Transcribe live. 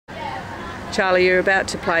Charlie, you're about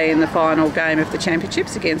to play in the final game of the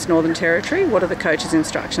Championships against Northern Territory. What are the coach's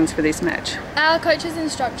instructions for this match? Our coach's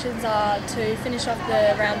instructions are to finish off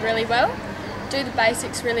the round really well, do the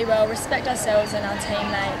basics really well, respect ourselves and our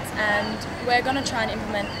teammates, and we're going to try and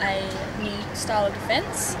implement a new style of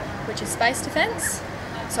defence, which is space defence.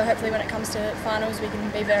 So hopefully when it comes to finals we can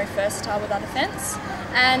be very versatile with our defence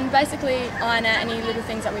and basically iron out any little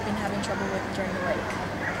things that we've been having trouble with during the week.